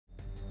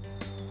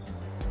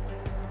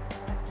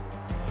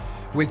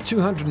With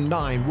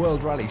 209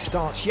 World Rally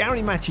starts,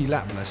 Jari-Matti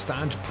LATVALA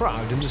stands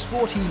proud in the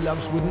sport he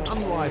loves with an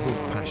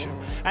unrivaled passion,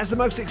 as the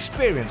most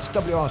experienced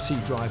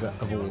WRC driver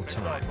of all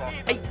time.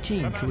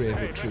 18 career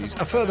victories,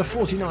 a further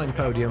 49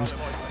 podiums,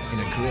 in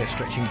a career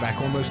stretching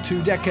back almost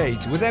 2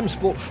 decades, with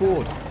M-Sport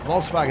Ford,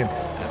 Volkswagen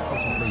and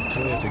ultimately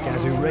Toyota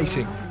Gazoo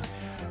Racing.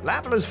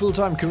 LATVALA's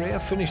full-time career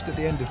finished at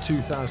the end of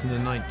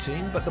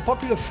 2019, but the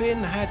popular Finn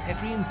had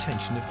every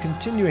intention of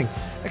continuing.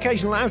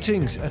 Occasional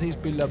outings at his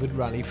beloved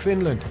Rally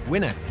Finland,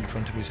 winner in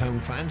front of his home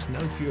fans no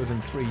fewer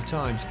than 3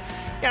 times.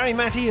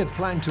 Jari-Matti had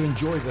planned to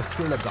enjoy the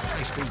thrill of the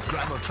high-speed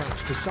gravel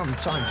tracks for some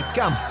time to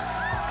come.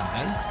 And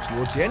then,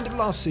 towards the end of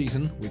last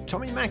season, with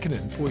Tommi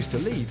Mäkinen poised to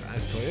leave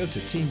as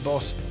Toyota team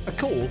boss, a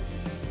call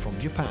from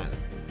Japan.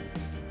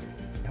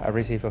 I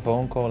received a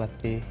phone call at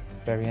the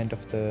very end of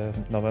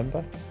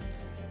November.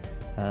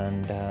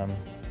 And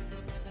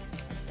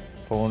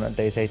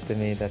they said to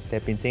me that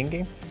they've been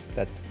thinking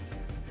that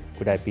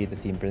could I be the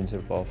team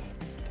principal of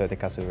Toyota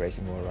Gazoo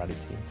Racing World Rally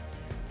team.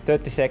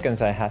 30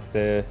 seconds I had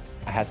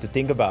to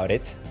think about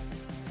it,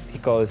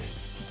 because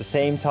at the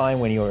same time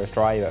when you're a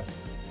driver,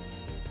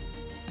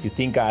 you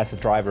think as a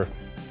driver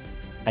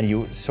and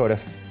you sort of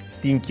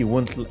think you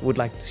would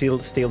like to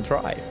still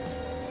drive.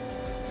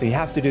 So you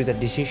have to do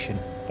that decision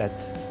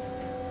that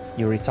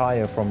you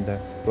retire from the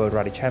World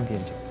Rally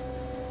Championship.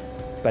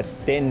 But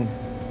then,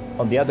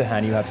 on the other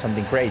hand, you have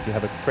something great. You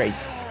have a great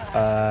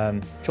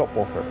job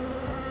offer,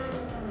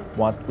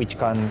 which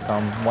can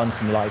come once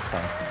in a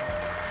lifetime.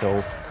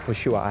 So for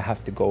sure, I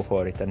have to go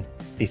for it and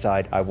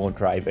decide I won't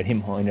drive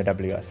anymore in a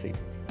WRC.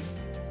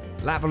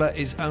 LATVALA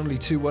is only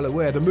too well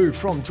aware the move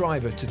from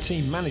driver to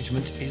team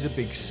management is a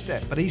big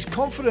step, but he's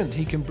confident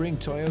he can bring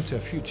Toyota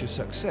future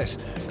success,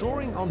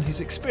 drawing on his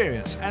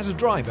experience as a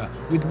driver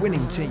with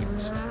winning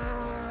teams.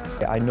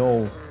 I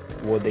know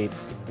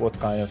what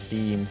kind of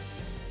team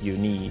you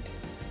need,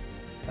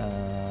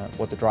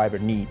 what the driver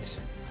needs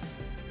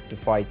to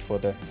fight for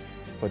the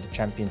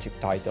championship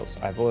titles.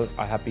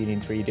 I have been in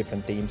 3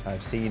 different teams.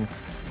 I've seen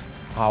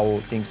how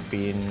things have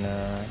been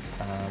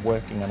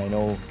working, and I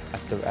know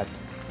at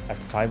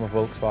the time of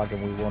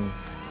Volkswagen we won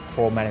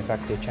 4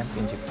 manufacturer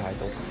championship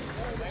titles.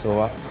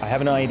 So I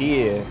have an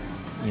idea,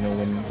 you know,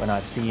 when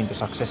I've seen the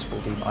successful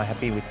team. I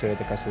have been with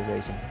Toyota Gazoo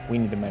Racing,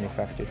 winning the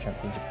manufacturer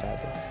championship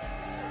title.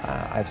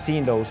 I've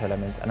seen those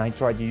elements, and I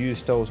try to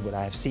use those, but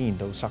I have seen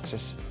those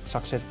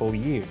successful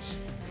years.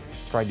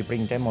 Try to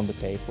bring them on the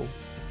table,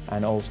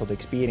 and also the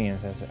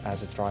experience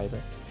as a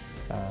driver,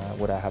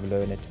 what I have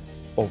learned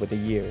over the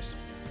years.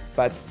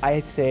 But I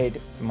said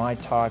my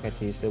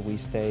target is that we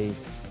stay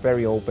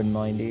very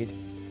open-minded.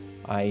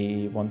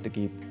 I want to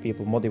keep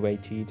people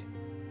motivated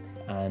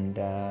and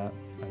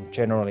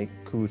generally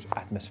good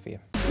atmosphere.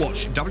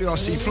 Watch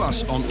WRC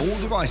Plus on all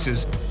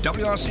devices,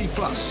 WRC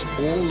Plus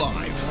All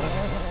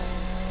Live.